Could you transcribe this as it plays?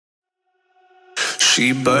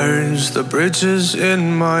She burns the bridges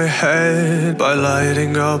in my head by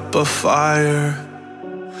lighting up a fire.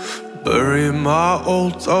 Bury my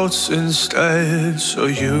old thoughts instead so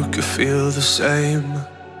you could feel the same.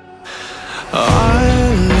 I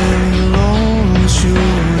live alone with you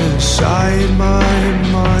inside my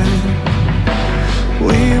mind.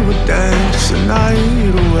 We would dance the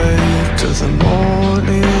night away to the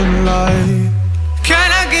morning light. Can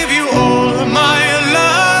I give you all of my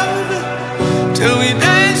love till we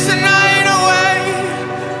dance the night away?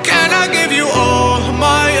 Can I give you all of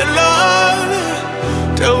my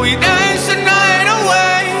love till we dance the night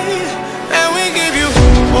away? And we give you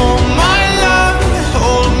all my love,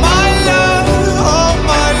 all my love, all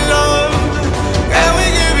my love. And we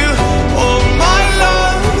give you all my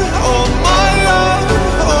love, all my love,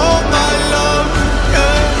 all my love.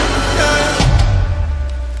 Yeah, yeah.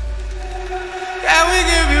 And we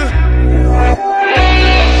give you.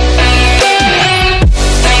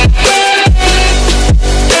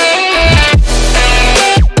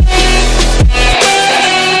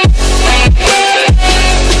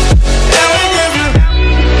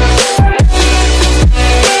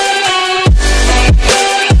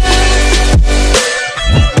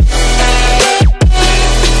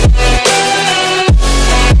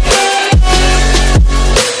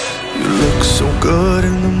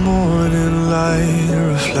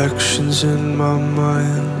 In my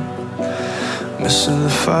mind, missing the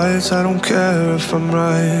fights, I don't care if I'm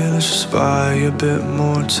right. Let's just buy a bit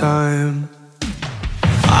more time.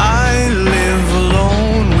 I live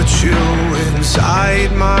alone with you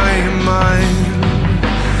inside my mind.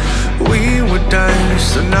 We would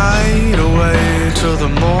dance the night away till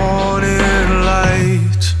the morning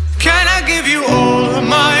light. Can I give you all